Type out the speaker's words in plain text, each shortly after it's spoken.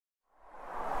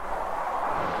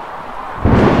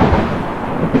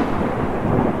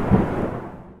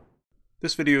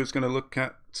This video is going to look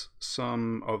at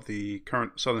some of the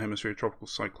current Southern Hemisphere tropical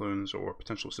cyclones or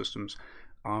potential systems.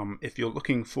 If you're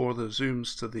looking for the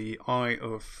zooms to the eye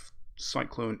of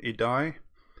Cyclone Idai,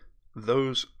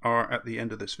 those are at the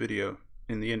end of this video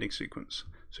in the ending sequence.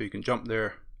 So you can jump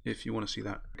there if you want to see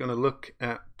that. I'm going to look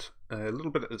at a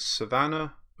little bit of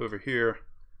Savannah over here,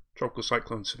 Tropical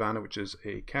Cyclone Savannah, which is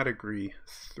a Category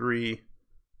 3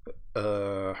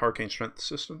 hurricane strength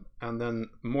system, and then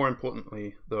more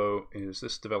importantly though is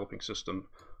this developing system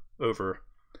over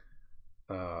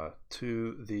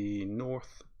to the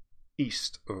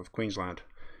northeast of Queensland.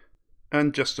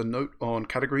 And just a note on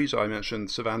categories, I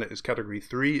mentioned Savannah is Category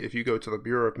 3. If you go to the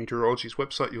Bureau of Meteorology's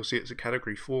website, you'll see it's a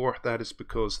Category 4. That is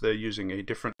because they're using a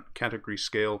different category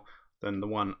scale than the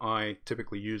one I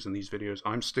typically use in these videos.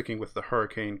 I'm sticking with the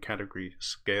hurricane category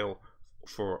scale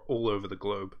for all over the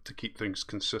globe to keep things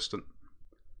consistent.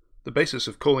 The basis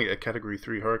of calling it a Category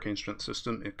 3 hurricane strength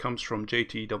system, it comes from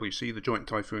JTWC, the Joint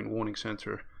Typhoon Warning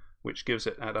Center, which gives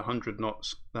it at 100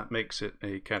 knots. That makes it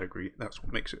a category. That's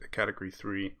what makes it a Category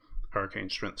 3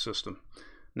 hurricane strength system.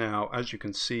 Now, as you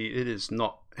can see, it is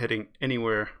not heading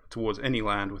anywhere towards any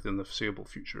land within the foreseeable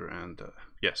future, and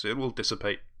yes, it will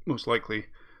dissipate most likely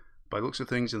by the looks of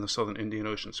things in the southern Indian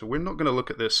Ocean. So we're not going to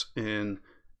look at this in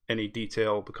any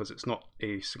detail because it's not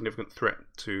a significant threat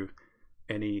to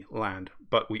any land,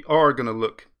 but we are going to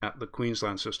look at the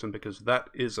Queensland system because that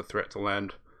is a threat to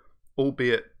land,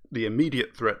 albeit the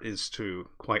immediate threat is to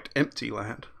quite empty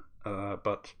land.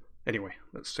 But anyway,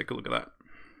 let's take a look at that.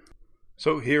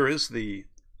 So here is the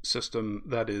system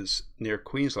that is near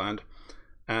Queensland,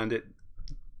 and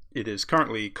it is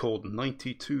currently called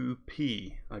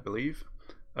 92P, I believe.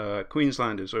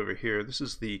 Queensland is over here. This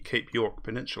is the Cape York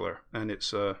Peninsula, and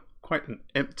it's quite an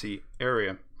empty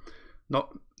area.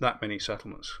 Not that many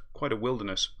settlements, quite a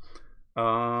wilderness.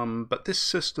 But this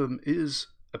system is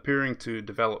appearing to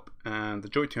develop, and the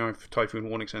Joint Typhoon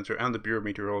Warning Center and the Bureau of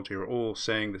Meteorology are all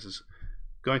saying this is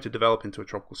going to develop into a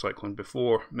tropical cyclone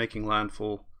before making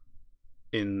landfall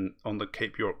on the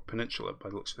Cape York Peninsula by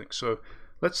the looks of things. So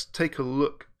let's take a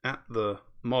look at the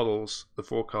models, the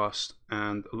forecast,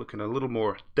 and look in a little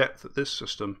more depth at this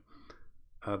system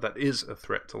that is a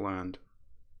threat to land.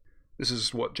 This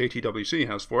is what JTWC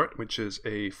has for it, which is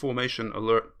a formation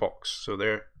alert box. So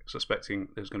they're suspecting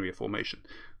there's going to be a formation.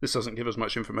 This doesn't give us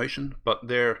much information, but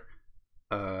their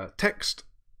text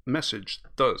message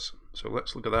does. So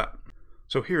let's look at that.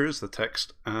 So here is the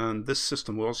text, and this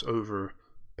system was over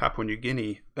Papua New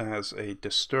Guinea as a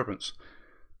disturbance,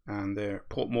 and their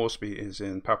Port Moresby is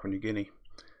in Papua New Guinea.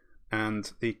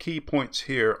 And the key points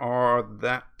here are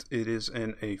that it is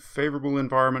in a favorable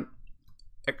environment,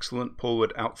 excellent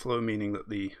poleward outflow, meaning that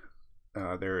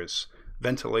there is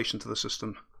ventilation to the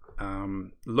system,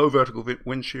 low vertical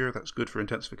wind shear, that's good for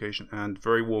intensification, and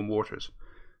very warm waters.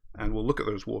 And we'll look at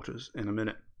those waters in a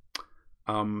minute.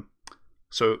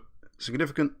 So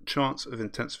significant chance of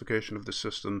intensification of the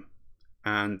system,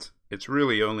 and it's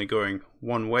really only going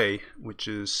one way, which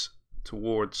is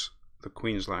towards the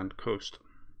Queensland coast.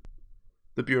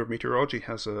 The Bureau of Meteorology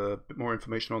has a bit more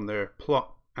information on their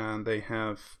plot, and they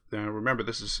have, now remember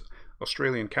this is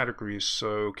Australian categories,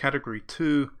 so Category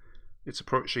 2, it's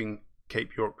approaching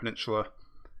Cape York Peninsula,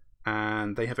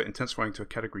 and they have it intensifying to a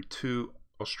Category 2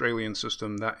 Australian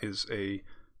system. That is a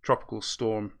tropical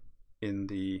storm in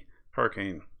the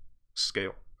hurricane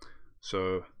scale.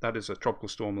 So that is a tropical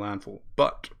storm landfall.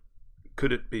 But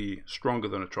could it be stronger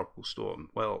than a tropical storm?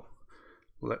 Well,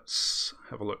 let's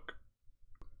have a look.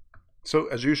 So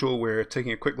as usual, we're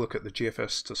taking a quick look at the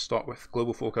GFS to start with,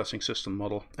 Global Forecasting System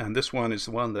model, and this one is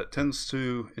the one that tends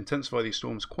to intensify these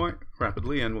storms quite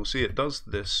rapidly, and we'll see it does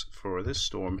this for this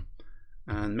storm,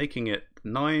 and making it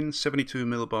 972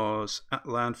 millibars at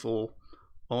landfall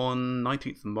on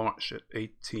 19th of March at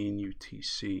 18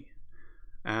 UTC.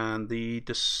 And the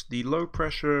low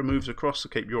pressure moves across the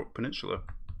Cape York Peninsula.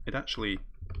 It actually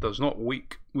does not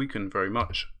weaken very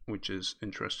much, which is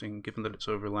interesting given that it's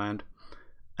over land.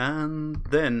 And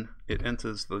then it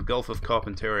enters the Gulf of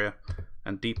Carpentaria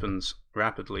and deepens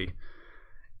rapidly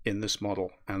in this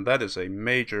model. And that is a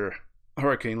major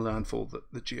hurricane landfall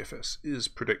that the GFS is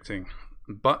predicting.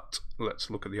 But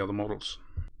let's look at the other models.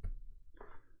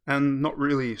 And not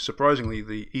really surprisingly,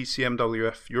 the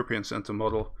ECMWF European Center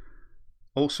model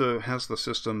also has the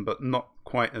system, but not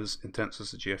quite as intense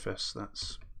as the GFS.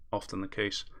 That's often the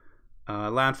case.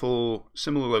 Landfall,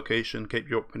 similar location, Cape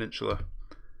York Peninsula,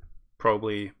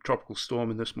 probably tropical storm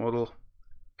in this model,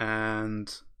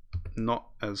 and not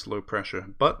as low pressure.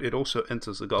 But it also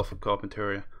enters the Gulf of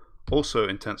Carpentaria, also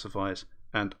intensifies,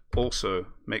 and also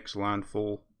makes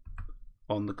landfall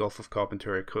on the Gulf of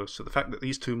Carpentaria coast. So the fact that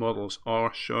these two models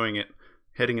are showing it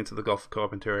heading into the Gulf of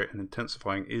Carpentaria and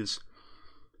intensifying is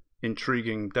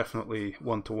intriguing, definitely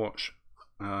one to watch.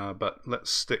 But let's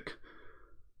stick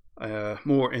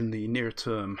more in the near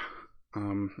term.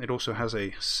 It also has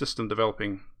a system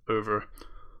developing over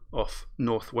off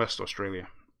northwest Australia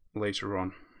later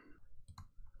on.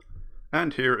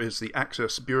 And here is the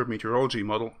Access Bureau of Meteorology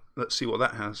model. Let's see what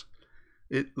that has.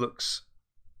 It looks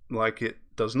like it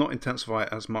does not intensify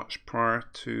as much prior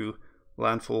to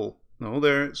landfall. No,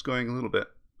 there it's going a little bit.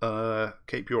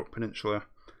 Cape York Peninsula.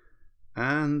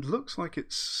 And looks like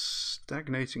it's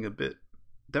stagnating a bit.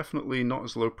 Definitely not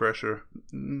as low pressure.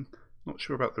 Not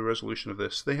sure about the resolution of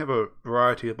this. They have a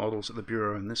variety of models at the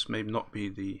Bureau, and this may not be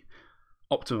the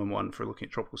optimum one for looking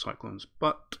at tropical cyclones.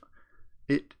 But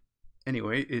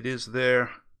anyway, it is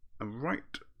there, right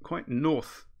quite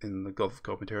north in the Gulf of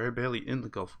Carpentaria, barely in the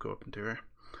Gulf of Carpentaria.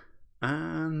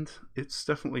 And it's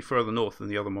definitely further north than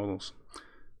the other models.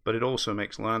 But it also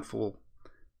makes landfall.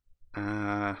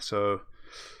 So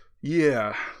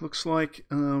yeah, looks like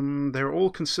they're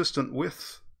all consistent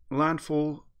with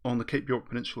landfall on the Cape York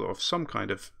Peninsula of some kind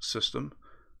of system,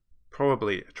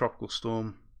 probably a tropical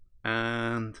storm,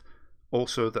 and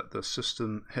also that the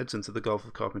system heads into the Gulf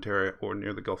of Carpentaria or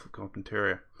near the Gulf of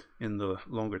Carpentaria in the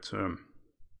longer term.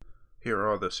 Here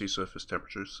are the sea surface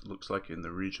temperatures. It looks like in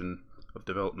the region of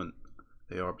development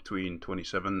they are between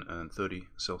 27 and 30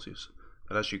 Celsius.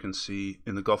 But as you can see,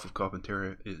 in the Gulf of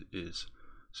Carpentaria it is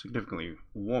significantly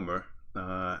warmer,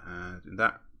 and in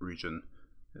that region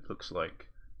it looks like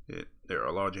there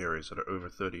are large areas that are over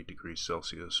 30 degrees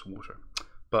Celsius water.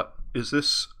 But is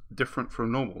this different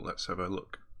from normal? Let's have a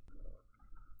look.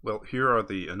 Well, here are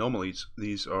the anomalies.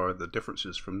 These are the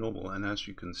differences from normal, and as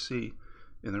you can see,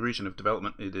 in the region of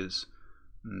development it is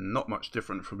not much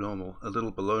different from normal, a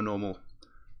little below normal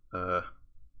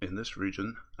in this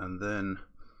region, and then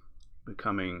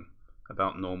becoming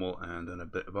about normal and then a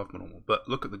bit above normal. But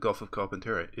look at the Gulf of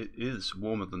Carpentaria. It is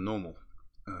warmer than normal,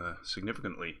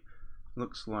 significantly.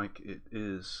 Looks like it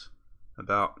is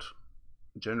about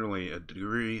generally a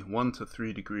degree, 1 to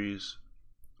 3 degrees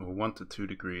or 1 to 2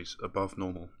 degrees above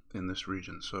normal in this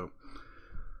region. So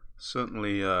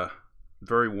certainly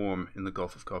very warm in the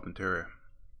Gulf of Carpentaria.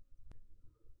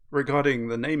 Regarding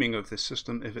the naming of this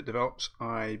system, if it develops,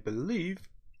 I believe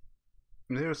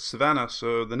there's Savannah,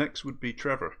 so the next would be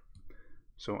Trevor.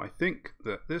 So I think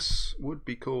that this would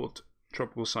be called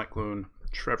Tropical Cyclone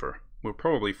Trevor. We'll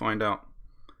probably find out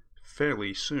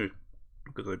fairly soon,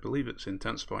 because I believe it's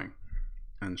intensifying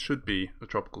and should be a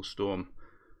tropical storm,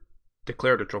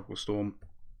 declared a tropical storm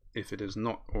if it is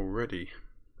not already.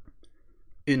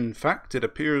 In fact, it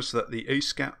appears that the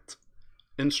ASCAT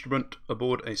instrument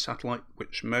aboard a satellite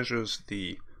which measures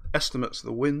the estimates of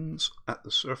the winds at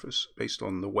the surface based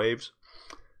on the waves,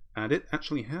 and it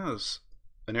actually has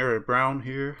an area brown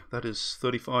here that is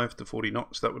 35 to 40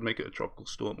 knots. That would make it a tropical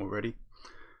storm already.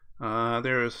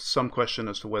 There is some question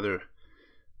as to whether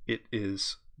it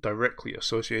is directly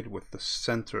associated with the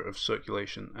center of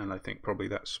circulation, and I think probably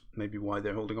that's maybe why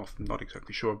they're holding off. I'm not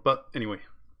exactly sure, but anyway,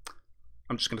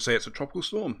 I'm just going to say it's a tropical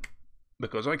storm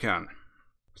because I can.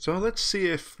 So let's see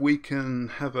if we can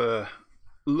have a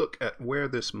look at where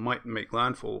this might make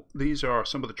landfall. These are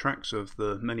some of the tracks of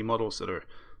the many models that are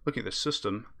looking at this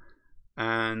system,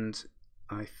 and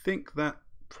I think that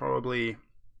probably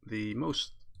the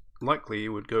most likely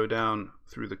would go down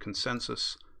through the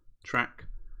consensus track,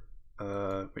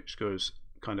 which goes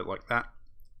kind of like that,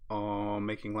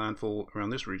 making landfall around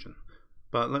this region.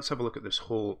 But let's have a look at this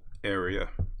whole area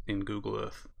in Google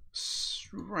Earth.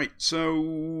 Right,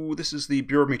 so this is the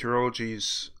Bureau of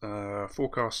Meteorology's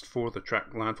forecast for the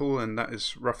track landfall, and that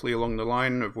is roughly along the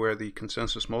line of where the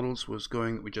consensus models was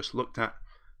going that we just looked at.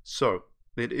 So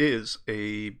it is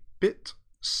a bit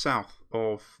south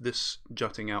of this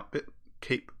jutting out bit,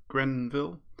 Cape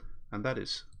Grenville, and that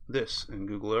is this in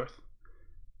Google Earth.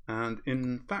 And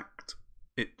in fact,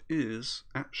 it is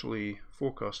actually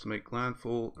forecast to make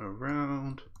landfall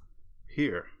around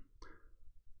here.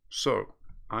 So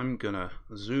I'm gonna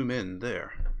zoom in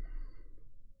there.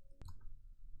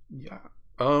 Yeah.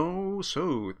 Oh,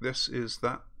 so this is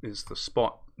the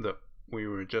spot that we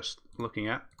were just looking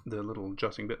at, the little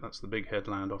jutting bit. That's the big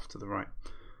headland off to the right.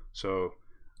 So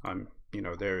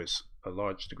there is a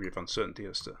large degree of uncertainty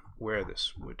as to where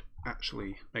this would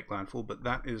actually make landfall, but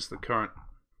that is the current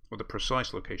or the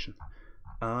precise location.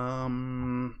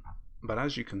 But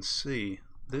as you can see,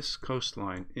 this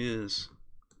coastline is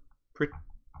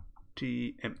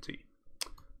pretty empty.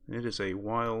 It is a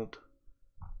wild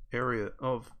area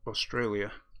of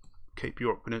Australia, Cape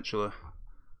York Peninsula.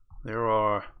 There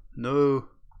are no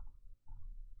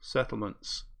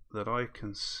settlements that I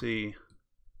can see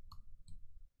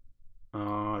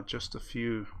Just a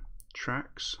few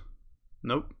tracks.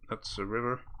 Nope, that's a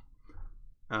river.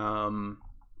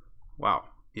 Wow,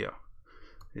 yeah,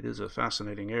 it is a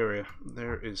fascinating area.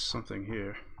 There is something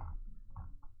here.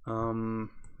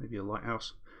 Maybe a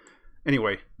lighthouse.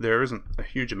 Anyway, there isn't a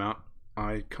huge amount.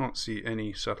 I can't see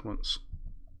any settlements,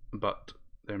 but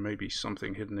there may be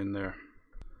something hidden in there.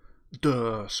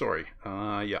 Duh, sorry.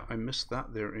 Yeah, I missed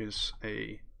that. There is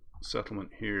a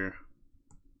settlement here.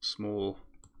 Small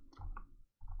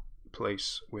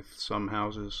place with some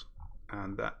houses,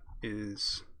 and that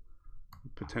is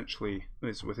potentially,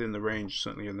 it's within the range,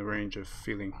 certainly in the range of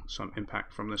feeling some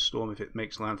impact from this storm if it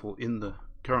makes landfall in the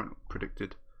current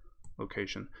predicted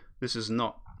location. This is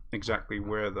not exactly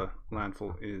where the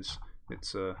landfall is.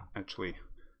 It's actually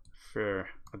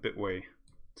a bit way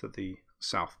to the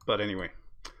south. But anyway,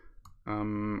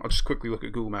 I'll just quickly look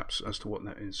at Google Maps as to what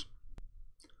that is.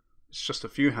 It's just a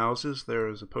few houses. There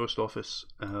is a post office.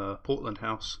 Portland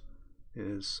House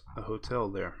is a hotel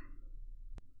there.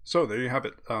 So there you have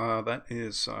it. That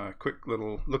is a quick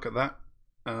little look at that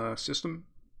system.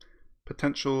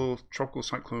 Potential Tropical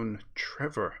Cyclone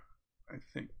Trevor, I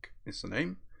think is the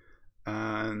name.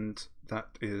 And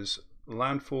that is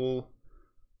landfall,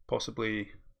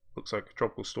 possibly looks like a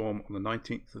tropical storm on the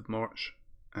 19th of March,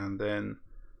 and then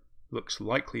looks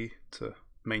likely to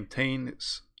maintain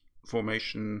its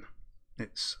formation,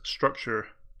 its structure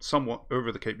somewhat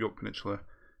over the Cape York Peninsula,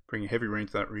 bringing heavy rain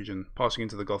to that region, passing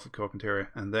into the Gulf of Carpentaria,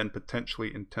 and then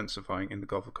potentially intensifying in the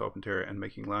Gulf of Carpentaria and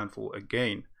making landfall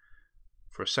again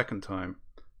for a second time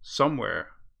somewhere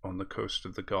on the coast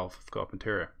of the Gulf of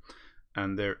Carpentaria.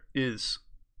 And there is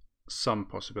some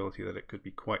possibility that it could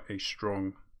be quite a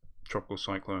strong tropical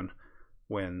cyclone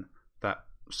when that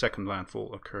second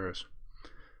landfall occurs.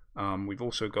 We've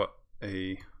also got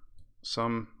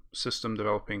some system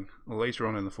developing later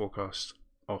on in the forecast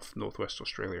off northwest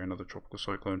Australia, another tropical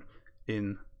cyclone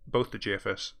in both the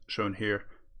GFS shown here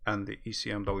and the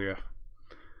ECMWF.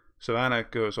 Savannah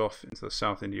goes off into the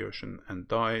South Indian Ocean and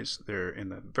dies.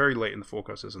 Very late in the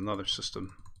forecast there's another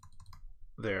system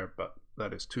there, but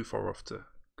that is too far off to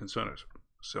concern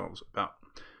ourselves about.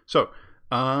 So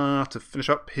to finish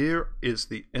up, here is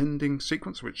the ending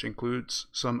sequence, which includes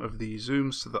some of the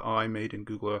zooms to the eye made in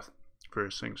Google Earth,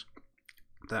 various things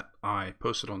that I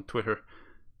posted on Twitter.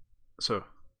 So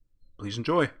please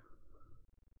enjoy.